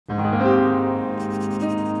Hello,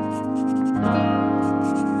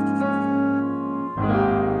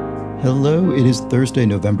 it is Thursday,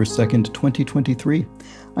 November 2nd, 2023.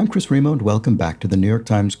 I'm Chris Remo, and welcome back to the New York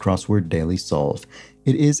Times Crossword Daily Solve.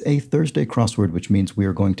 It is a Thursday crossword, which means we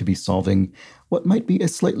are going to be solving what might be a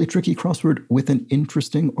slightly tricky crossword with an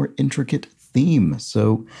interesting or intricate theme.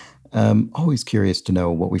 So, always curious to know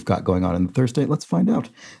what we've got going on in the Thursday. Let's find out.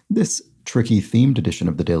 This tricky themed edition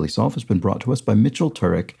of the Daily Solve has been brought to us by Mitchell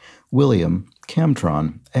Turek, William,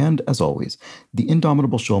 Camtron, and, as always, the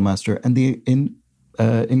Indomitable Shoalmaster and the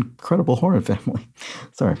Incredible Horror Family.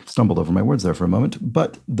 Sorry, stumbled over my words there for a moment.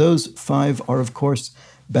 But those five are, of course,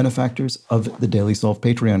 benefactors of the Daily Solve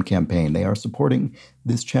Patreon campaign. They are supporting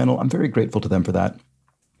this channel. I'm very grateful to them for that.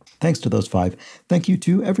 Thanks to those five. Thank you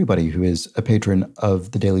to everybody who is a patron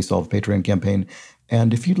of the Daily Solve Patreon campaign.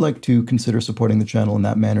 And if you'd like to consider supporting the channel in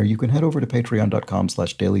that manner, you can head over to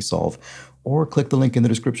patreon.com/dailysolve or click the link in the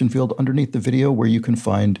description field underneath the video where you can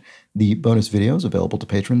find the bonus videos available to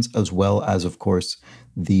patrons, as well as, of course,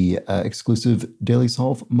 the exclusive Daily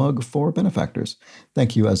Solve mug for benefactors.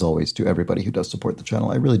 Thank you, as always, to everybody who does support the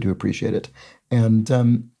channel. I really do appreciate it.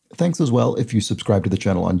 And thanks as well if you subscribe to the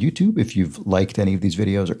channel on YouTube, if you've liked any of these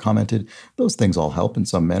videos or commented. Those things all help in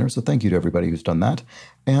some manner, so thank you to everybody who's done that.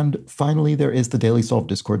 And finally, there is the Daily Solve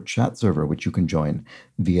Discord chat server, which you can join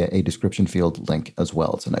via a description field link as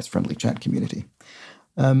well. It's a nice, friendly chat community.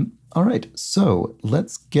 All right, so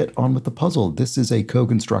let's get on with the puzzle. This is a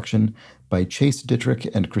co-construction by Chase Dittrich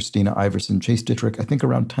and Christina Iverson. Chase Dittrich, I think,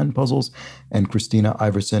 around 10 puzzles, and Christina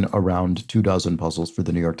Iverson around 24 puzzles for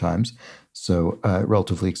the New York Times. So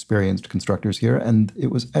relatively experienced constructors here, and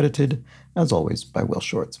it was edited, as always, by Will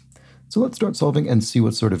Shorts. So let's start solving and see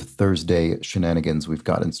what sort of Thursday shenanigans we've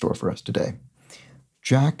got in store for us today.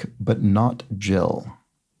 Jack, but not Jill.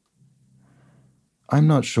 I'm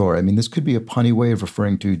not sure. I mean, this could be a punny way of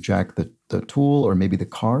referring to Jack the tool, or maybe the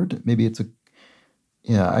card. Maybe it's a...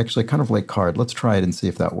 Yeah, actually, I kind of like card. Let's try it and see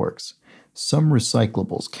if that works. Some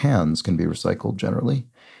recyclables. Cans can be recycled generally.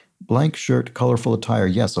 Blank shirt, colorful attire.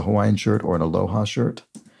 Yes, a Hawaiian shirt or an Aloha shirt.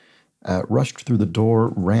 Rushed through the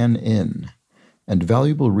door, ran in. And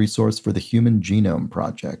valuable resource for the Human Genome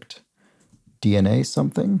Project. DNA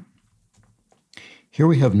something? Here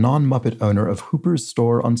we have non-Muppet owner of Hooper's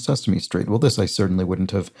store on Sesame Street. Well, this I certainly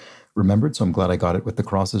wouldn't have remembered, so I'm glad I got it with the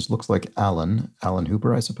crosses. Looks like Alan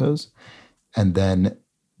Hooper, I suppose. And then,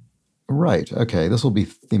 right, okay, this will be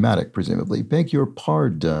thematic, presumably. Beg your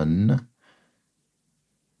pardon.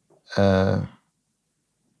 So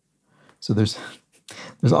there's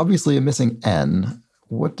obviously a missing N.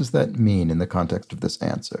 What does that mean in the context of this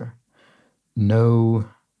answer? No...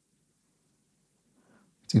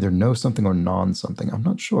 It's either no something or non something. I'm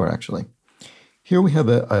not sure, actually. Here we have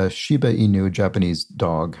a Shiba Inu Japanese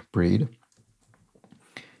dog breed.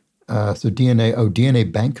 So DNA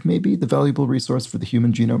bank, maybe, the valuable resource for the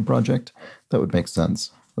Human Genome Project. That would make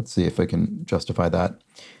sense. Let's see if I can justify that.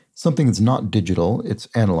 Something that's not digital, it's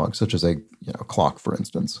analog, such as a clock, for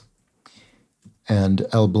instance. And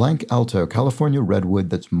El Blanc Alto, California redwood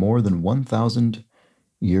that's more than 1,000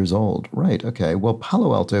 years old. Right, okay. Well,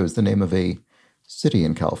 Palo Alto is the name of a city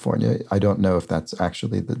in California. I don't know if that's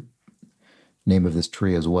actually the name of this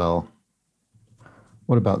tree as well.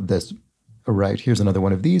 What about this? Right, here's another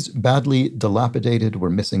one of these. Badly dilapidated. We're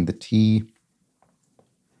missing the T.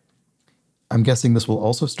 I'm guessing this will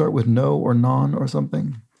also start with no or non or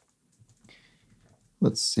something.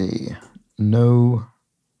 Let's see. No,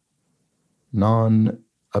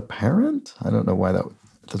 non-apparent? I don't know why that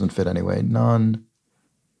doesn't fit anyway. Non...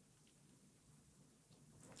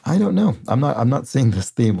 I don't know. I'm not seeing this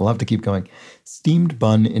theme. We'll have to keep going. Steamed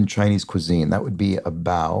bun in Chinese cuisine. That would be a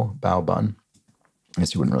bao bun. I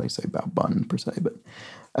guess you wouldn't really say bao bun per se, but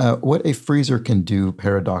what a freezer can do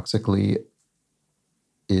paradoxically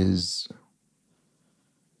is,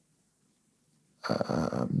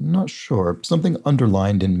 I'm not sure, something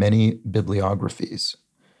underlined in many bibliographies.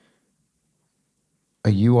 A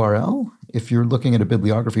URL? If you're looking at a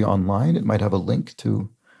bibliography online, it might have a link to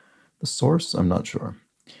the source. I'm not sure.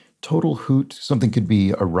 Total hoot, something could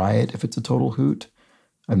be a riot if it's a total hoot.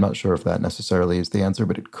 I'm not sure if that necessarily is the answer,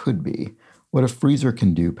 but it could be. What a freezer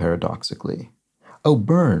can do paradoxically. Oh,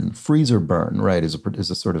 burn, freezer burn, right, is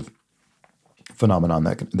a sort of phenomenon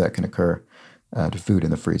that can occur to food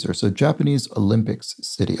in the freezer. So Japanese Olympics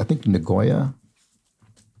city, I think Nagoya.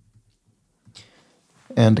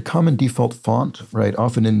 And common default font, right,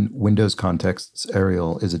 often in Windows contexts,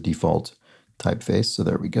 Arial is a default typeface, so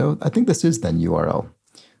there we go. I think this is then URL.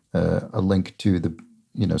 A link to the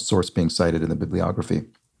source being cited in the bibliography.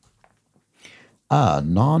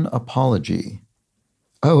 Non-apology.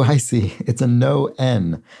 Oh, I see. It's a no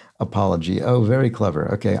N apology. Oh, very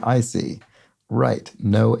clever. Okay, I see. Right.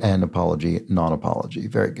 No N apology, non-apology.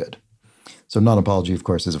 Very good. So non-apology, of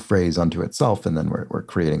course, is a phrase unto itself, and then we're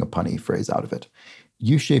creating a punny phrase out of it.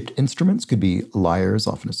 U-shaped instruments could be lyres,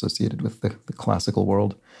 often associated with the classical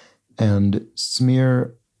world. And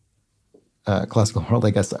smear, classical world, I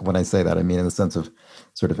guess when I say that, I mean in the sense of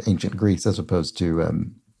sort of ancient Greece as opposed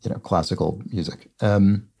to, classical music.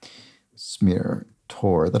 Smear,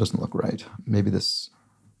 tor, that doesn't look right. Maybe this,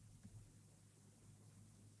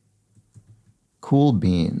 cool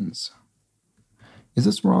beans. Is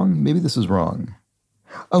this wrong? Maybe this is wrong.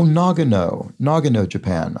 Oh, Nagano,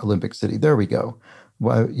 Japan, Olympic City. There we go.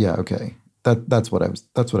 Well, yeah, okay. That's what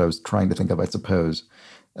I was trying to think of, I suppose.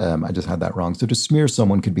 I just had that wrong. So to smear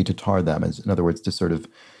someone could be to tar them, as in other words, to sort of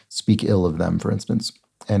speak ill of them, for instance.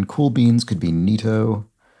 And cool beans could be neato.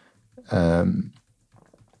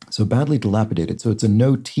 So badly dilapidated. So it's a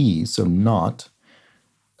no T, so not.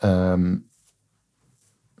 Badly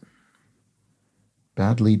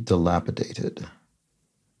dilapidated.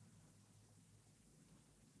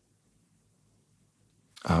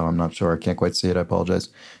 Oh, I'm not sure. I can't quite see it. I apologize.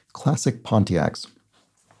 Classic Pontiacs.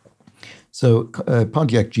 So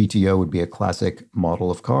Pontiac GTO would be a classic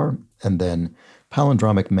model of car. And then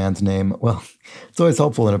palindromic man's name. Well, it's always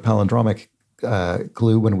helpful in a palindromic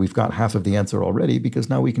clue when we've got half of the answer already, because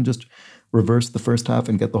now we can just reverse the first half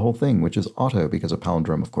and get the whole thing, which is auto, because a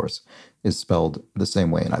palindrome, of course, is spelled the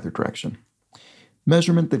same way in either direction.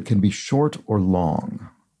 Measurement that can be short or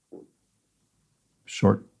long.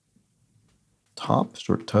 Short top,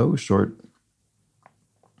 short toe, short.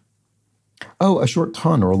 Oh, a short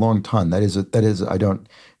ton or a long ton. That is. I don't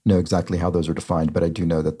know exactly how those are defined, but I do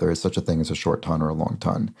know that there is such a thing as a short ton or a long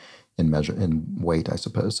ton in weight, I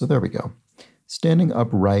suppose. So there we go. Standing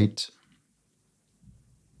upright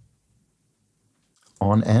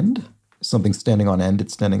on end. Something standing on end.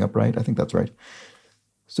 It's standing upright. I think that's right.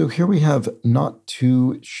 So here we have not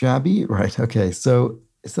too shabby, right? Okay. So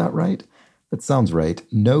is that right? That sounds right.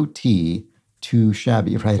 No T. Too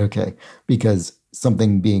shabby, right? Okay. Because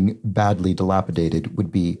something being badly dilapidated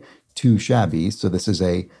would be too shabby. So this is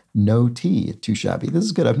a no T, too shabby. This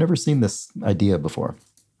is good. I've never seen this idea before.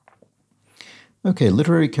 Okay,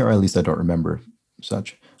 literary character, at least I don't remember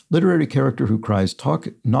such. Literary character who cries, "Talk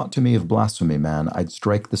not to me of blasphemy, man. I'd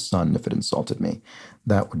strike the sun if it insulted me."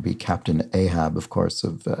 That would be Captain Ahab, of course,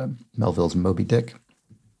 of Melville's Moby Dick.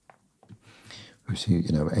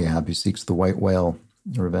 Ahab who seeks the white whale,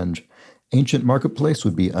 revenge. Ancient marketplace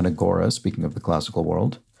would be an agora, speaking of the classical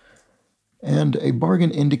world. And a bargain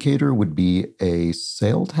indicator would be a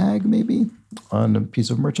sale tag, maybe, on a piece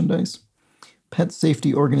of merchandise. Pet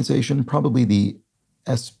safety organization, probably the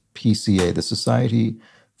SPCA, the Society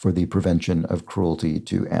for the Prevention of Cruelty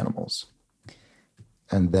to Animals.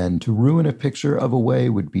 And then to ruin a picture of a way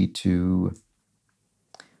would be to,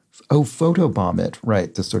 photobomb it,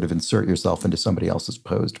 right, to sort of insert yourself into somebody else's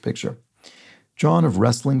posed picture. John of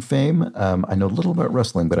wrestling fame. I know little about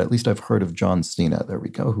wrestling, but at least I've heard of John Cena. There we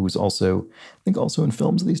go. Who's also, I think, also in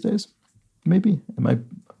films these days. Maybe. I'm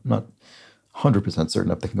not 100% certain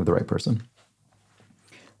I'm thinking of the right person.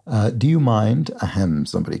 Do you mind? Ahem,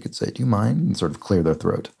 somebody could say. Do you mind? And sort of clear their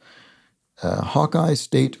throat. Hawkeye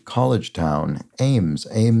State College Town. Ames.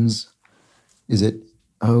 Is it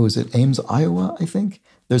Ames, Iowa, I think?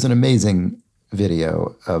 There's an amazing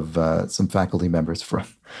video of some faculty members from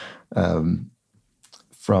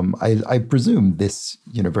I presume, this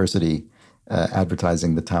university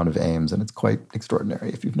advertising the town of Ames, and it's quite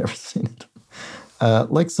extraordinary if you've never seen it.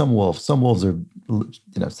 Like some wolves are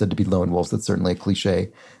said to be lone wolves. That's certainly a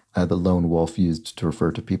cliche. The lone wolf used to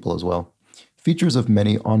refer to people as well. Features of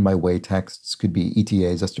many on my way texts could be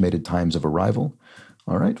ETA's estimated times of arrival.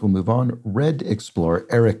 All right, we'll move on. Red Explorer,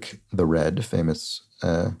 Eric the Red, famous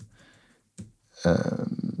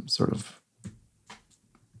sort of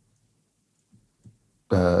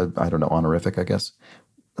I don't know, honorific, I guess.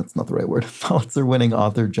 That's not the right word. Pulitzer-winning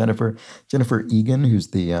author Jennifer Egan, who's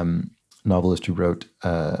the novelist who wrote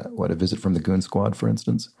A Visit from the Goon Squad, for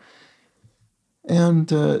instance. And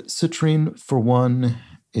citrine, for one,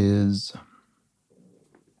 is,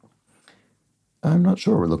 I'm not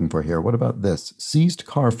sure what we're looking for here. What about this? Seized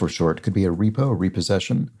car, for short, could be a repo, a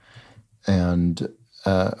repossession. And,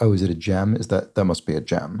 is it a gem? That must be a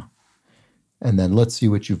gem. And then let's see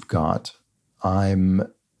what you've got. I'm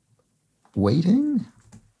waiting?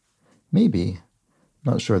 Maybe.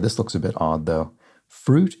 Not sure. This looks a bit odd, though.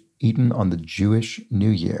 Fruit eaten on the Jewish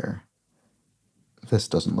New Year. This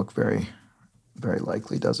doesn't look very, very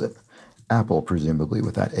likely, does it? Apple, presumably,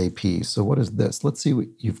 with that AP. So what is this? Let's see what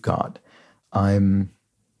you've got. I'm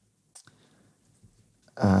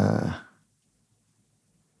I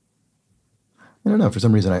don't know. For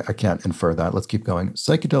some reason, I can't infer that. Let's keep going.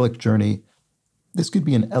 Psychedelic journey. This could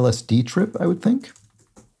be an LSD trip, I would think.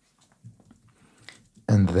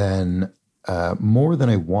 And then more than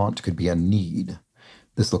I want could be a need.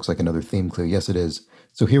 This looks like another theme clue. Yes, it is.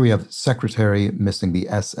 So here we have secretary missing the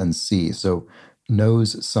S and C. So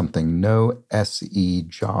knows something. No SE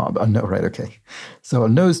job. Oh, no, right, okay. So a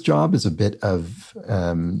nose job is a bit of,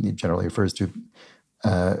 it generally refers to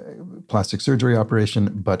plastic surgery operation,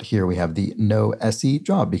 but here we have the no SE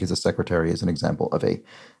job because a secretary is an example of a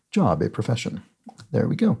job, a profession. There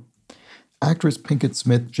we go. Actress Pinkett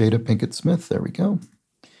Smith, Jada Pinkett Smith. There we go.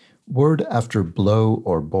 Word after blow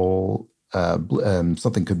or bowl.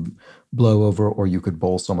 Something could blow over, or you could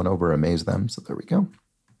bowl someone over, amaze them. So there we go.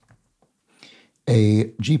 A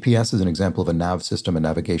GPS is an example of a nav system, a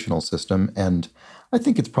navigational system, and I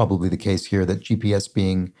think it's probably the case here that GPS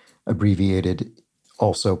being abbreviated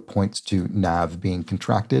also points to nav being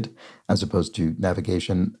contracted as opposed to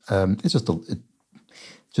navigation. It's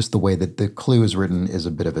just the way that the clue is written is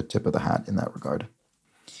a bit of a tip of the hat in that regard.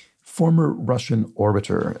 Former Russian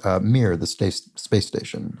orbiter, Mir, the space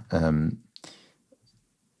station,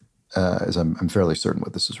 as I'm fairly certain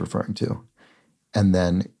what this is referring to. And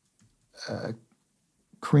then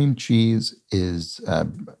cream cheese is,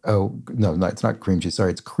 no, it's not cream cheese,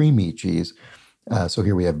 sorry, it's creamy cheese. So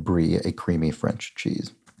here we have brie, a creamy French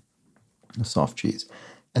cheese, a soft cheese.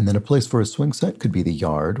 And then a place for a swing set could be the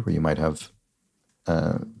yard, where you might have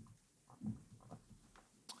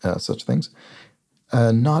such things.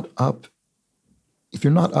 Not up. If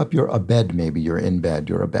you're not up, you're abed maybe. You're in bed,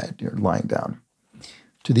 you're abed, you're lying down.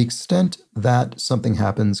 To the extent that something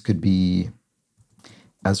happens could be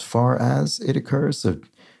as far as it occurs. So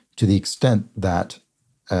to the extent that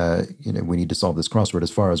we need to solve this crossword,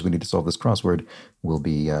 as far as we need to solve this crossword, we'll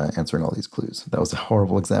be answering all these clues. That was a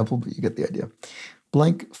horrible example, but you get the idea.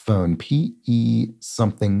 Blank phone, P-E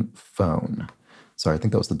something phone. Sorry, I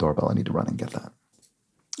think that was the doorbell. I need to run and get that.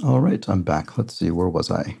 All right, I'm back. Let's see, where was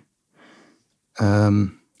I?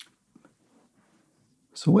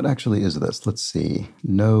 So what actually is this? Let's see.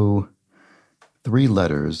 No, 3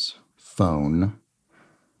 letters, phone.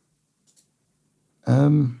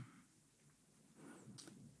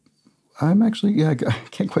 I'm actually, I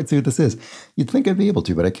can't quite see what this is. You'd think I'd be able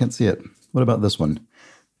to, but I can't see it. What about this one?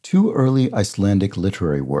 2 early Icelandic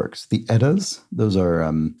literary works. The Eddas, those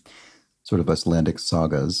are sort of Icelandic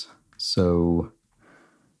sagas. So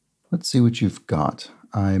let's see what you've got.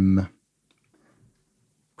 I'm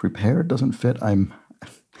prepared, doesn't fit.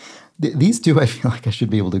 These 2, I feel like I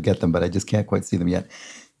should be able to get them, but I just can't quite see them yet.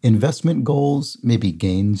 Investment goals, maybe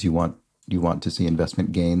gains. You want to see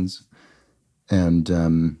investment gains.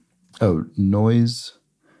 And, noise.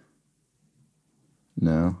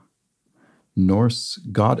 No. Norse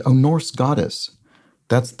god. Oh, Norse goddess.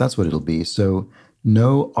 That's what it'll be. So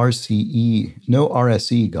no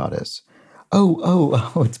RSE goddess.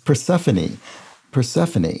 Oh, it's Persephone.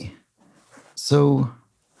 Persephone. So,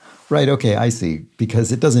 right, okay, I see.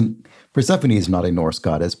 Because Persephone is not a Norse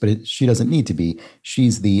goddess, but she doesn't need to be.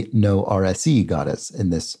 She's the no RSE goddess in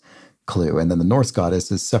this clue. And then the Norse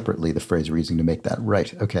goddess is separately the phrase we're using to make that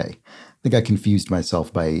right. Okay. I think I confused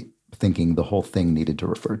myself by thinking the whole thing needed to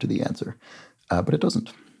refer to the answer. But it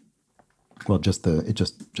doesn't. Well, just in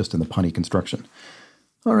the punny construction.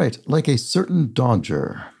 All right, like a certain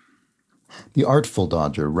dodger. The Artful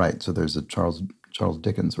Dodger, right. So there's a Charles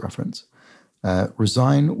Dickens reference.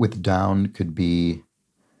 Resign with down could be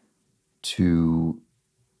to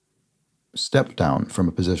step down from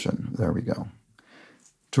a position. There we go.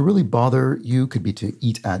 To really bother you could be to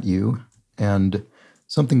eat at you. And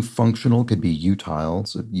something functional could be utile,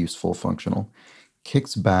 so useful, functional.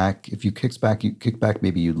 Kicks back. If you kick back,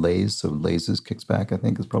 maybe you laze. So lazes, kicks back, I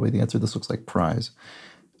think, is probably the answer. This looks like prize.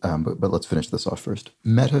 But let's finish this off first.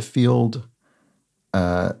 Meta field.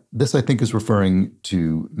 This, I think, is referring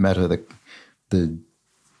to Meta, the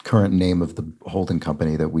current name of the holding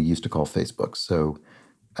company that we used to call Facebook. So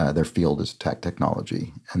their field is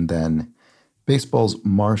technology. And then baseball's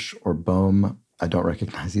marsh or bohm. I don't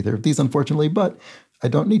recognize either of these, unfortunately, but I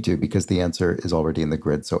don't need to because the answer is already in the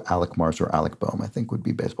grid. So Alec Marsh or Alec Bohm, I think, would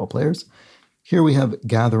be baseball players. Here we have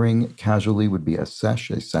gathering. Casually would be a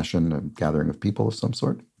session, a gathering of people of some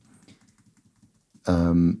sort.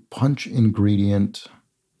 Punch ingredient.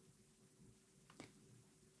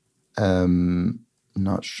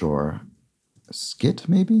 Not sure. Skit,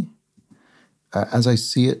 maybe? As I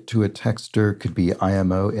see it, to a texter could be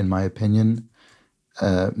IMO, in my opinion.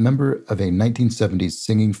 Member of a 1970s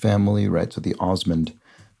singing family, right? So the Osmond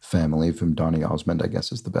family, from Donny Osmond, I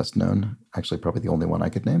guess, is the best known. Actually, probably the only one I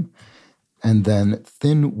could name. And then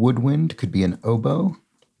thin woodwind could be an oboe,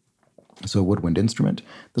 so a woodwind instrument.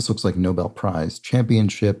 This looks like Nobel Prize.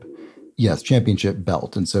 Championship, yes, championship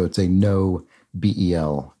belt. And so it's a no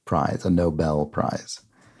BEL prize, a Nobel Prize,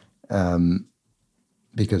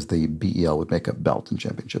 because the BEL would make up belt and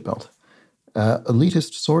championship belt.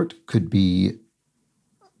 Elitist sort could be,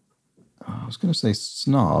 I was going to say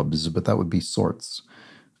snobs, but that would be sorts.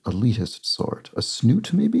 Elitist sort. A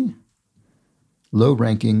snoot, maybe?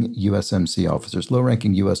 Low-ranking USMC officers,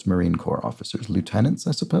 low-ranking U.S. Marine Corps officers, lieutenants,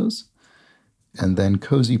 I suppose. And then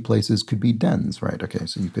cozy places could be dens, right? Okay,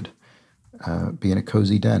 so you could be in a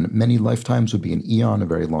cozy den. Many lifetimes would be an eon, a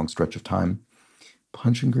very long stretch of time.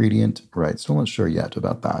 Punch ingredient, right, still not sure yet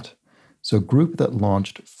about that. So group that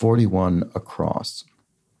launched 41 across.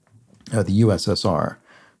 The USSR,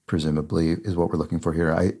 presumably, is what we're looking for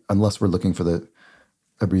here. Unless we're looking for the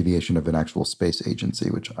abbreviation of an actual space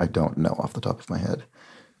agency, which I don't know off the top of my head.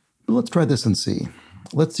 But let's try this and see.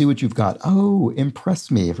 Let's see what you've got. Oh,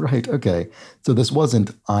 impress me. Right, okay. So this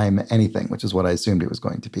wasn't I'm anything, which is what I assumed it was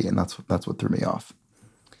going to be, and that's what threw me off.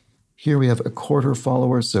 Here we have a quarter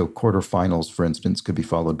follower, so quarterfinals, for instance, could be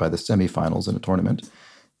followed by the semifinals in a tournament.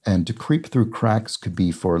 And to creep through cracks could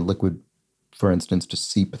be for liquid, for instance, to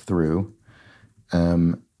seep through.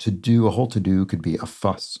 To do, a whole to-do could be a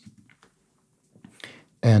fuss.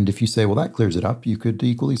 And if you say, well, that clears it up, you could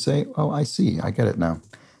equally say, oh, I see, I get it now.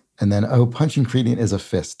 And then, oh, punch ingredient is a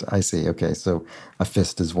fist. I see, okay, so a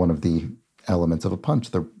fist is one of the elements of a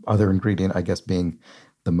punch. The other ingredient, I guess, being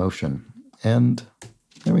the motion. And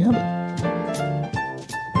there we have it.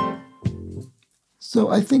 So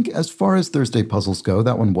I think as far as Thursday puzzles go,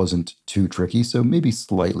 that one wasn't too tricky, so maybe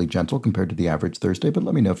slightly gentle compared to the average Thursday, but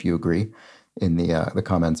let me know if you agree in the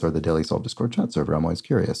comments or the Daily Solve Discord chat server. I'm always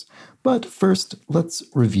curious. But first, let's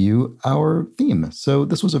review our theme. So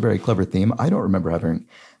this was a very clever theme. I don't remember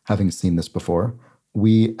having seen this before.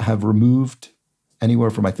 We have removed anywhere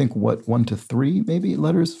from, I think, 1 to 3, maybe,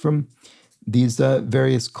 letters from these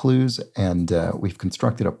various clues, and we've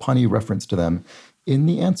constructed a punny reference to them in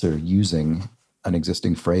the answer using an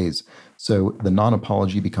existing phrase. So the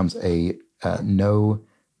non-apology becomes a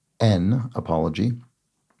no-N apology,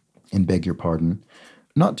 and beg your pardon.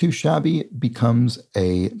 Not too shabby becomes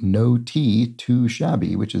a no T too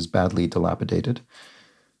shabby, which is badly dilapidated.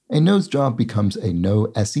 A nose job becomes a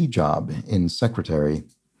no SE job in secretary.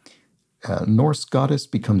 Norse goddess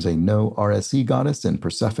becomes a no RSE goddess in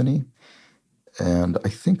Persephone. And I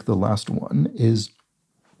think the last one is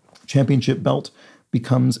championship belt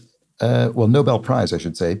becomes, Nobel Prize, I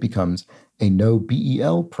should say, becomes a no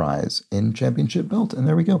BEL prize in championship belt. And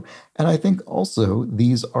there we go. And I think also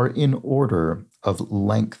these are in order of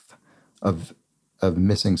length of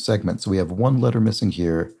missing segments. So we have 1 letter missing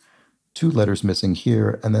here, 2 letters missing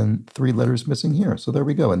here, and then 3 letters missing here. So there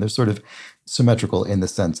we go. And they're sort of symmetrical in the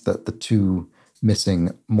sense that the 2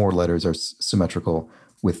 missing more letters are symmetrical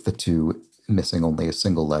with the 2 missing only a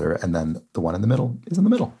single letter, and then the one in the middle is in the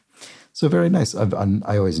middle. So very nice.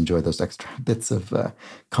 I always enjoy those extra bits of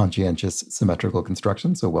conscientious symmetrical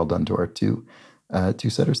construction. So well done to our two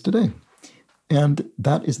setters today. And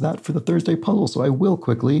that is that for the Thursday puzzle. So I will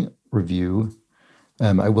quickly review.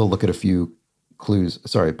 I will look at a few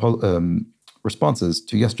responses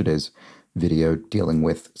to yesterday's video dealing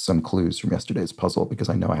with some clues from yesterday's puzzle, because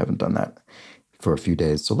I know I haven't done that for a few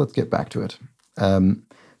days. So let's get back to it.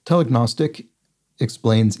 Telegnostic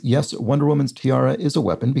explains, yes, Wonder Woman's tiara is a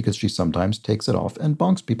weapon because she sometimes takes it off and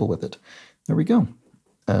bonks people with it. There we go.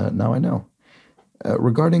 Now I know.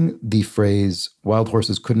 Regarding the phrase, wild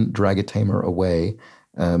horses couldn't drag a tamer away,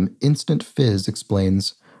 Instant Fizz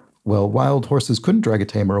explains, well, wild horses couldn't drag a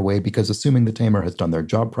tamer away because assuming the tamer has done their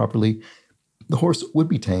job properly, the horse would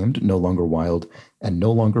be tamed, no longer wild, and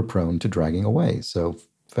no longer prone to dragging away. So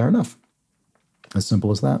fair enough. As simple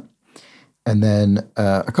as that. And then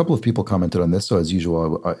a couple of people commented on this, so as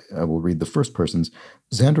usual, I will read the first person's.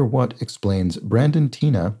 Xander Watt explains, Brandon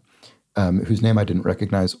Tina, whose name I didn't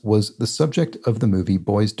recognize, was the subject of the movie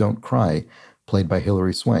Boys Don't Cry, played by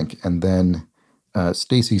Hilary Swank. And then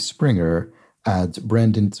Stacy Springer adds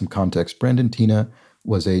some context. Brandon Tina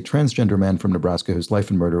was a transgender man from Nebraska whose life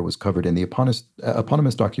and murder was covered in the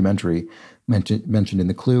eponymous documentary mentioned in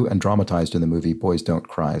the clue and dramatized in the movie Boys Don't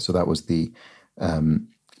Cry. So that was the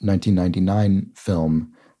 1999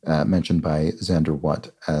 film mentioned by Xander Watt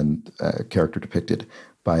and character depicted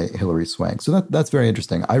by Hilary Swank. So that's very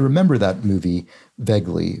interesting. I remember that movie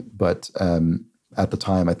vaguely, but at the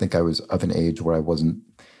time I think I was of an age where I wasn't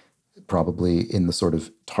probably in the sort of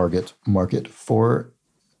target market for,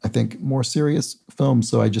 I think, more serious films.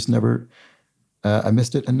 So I just never I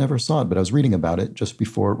missed it and never saw it, but I was reading about it just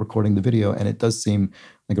before recording the video, and it does seem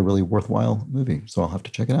like a really worthwhile movie, so I'll have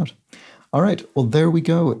to check it out. All right, well, there we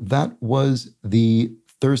go. That was the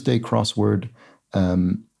Thursday crossword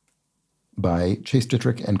by Chase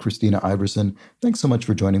Dittrich and Christina Iverson. Thanks so much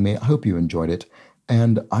for joining me. I hope you enjoyed it,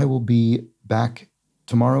 and I will be back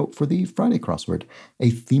tomorrow for the Friday crossword, a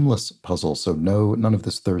themeless puzzle, so none of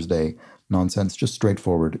this Thursday nonsense, just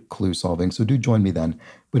straightforward clue solving. So do join me then.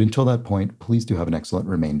 But until that point, please do have an excellent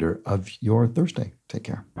remainder of your Thursday. Take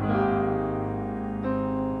care.